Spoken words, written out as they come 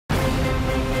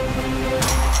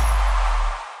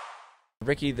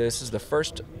Ricky, this is the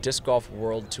first Disc Golf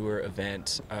World Tour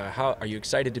event. How are you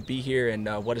excited to be here, and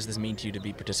what does this mean to you to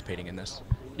be participating in this?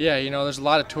 Yeah, there's a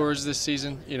lot of tours this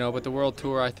season, but the World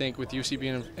Tour, I think, with UC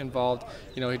being involved,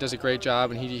 he does a great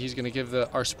job, and he's going to give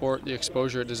our sport the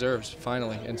exposure it deserves,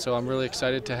 finally. And so I'm really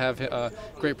excited to have a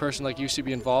great person like UC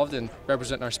be involved and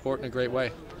representing our sport in a great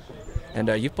way. And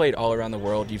you've played all around the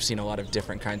world. You've seen a lot of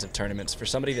different kinds of tournaments. For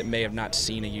somebody that may have not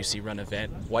seen a UC run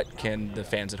event, what can the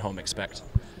fans at home expect?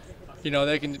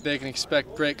 They can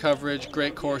expect great coverage,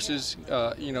 great courses.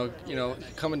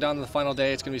 Coming down to the final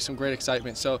day, it's going to be some great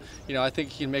excitement. So, I think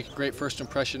he can make a great first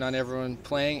impression on everyone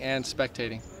playing and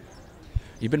spectating.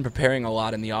 You've been preparing a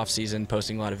lot in the off season,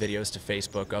 posting a lot of videos to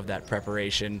Facebook of that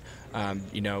preparation.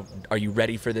 Are you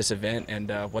ready for this event,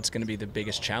 and what's going to be the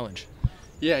biggest challenge?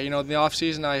 Yeah, in the off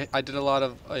season, I did a lot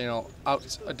of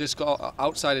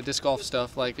outside of disc golf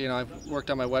stuff. Like I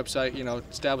worked on my website,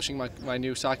 establishing my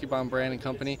new Sake Bomb brand and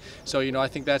company. So I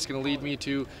think that's going to lead me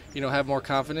to have more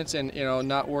confidence and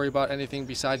not worry about anything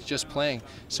besides just playing.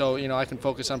 So I can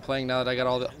focus on playing now that I got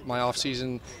all my off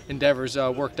season endeavors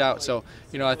worked out. So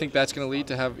I think that's going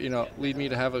to lead me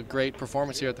to have a great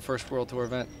performance here at the first World Tour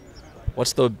event.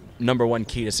 What's the #1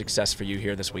 key to success for you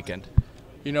here this weekend?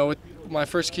 With my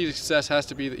first key to success has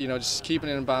to be just keeping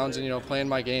it in bounds and playing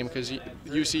my game, because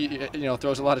UC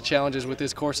throws a lot of challenges with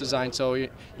his course design, so you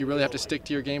really have to stick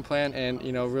to your game plan and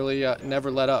really never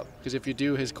let up, because if you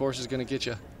do, his course is going to get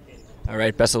you. All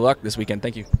right, best of luck this weekend.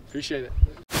 Thank you. Appreciate it.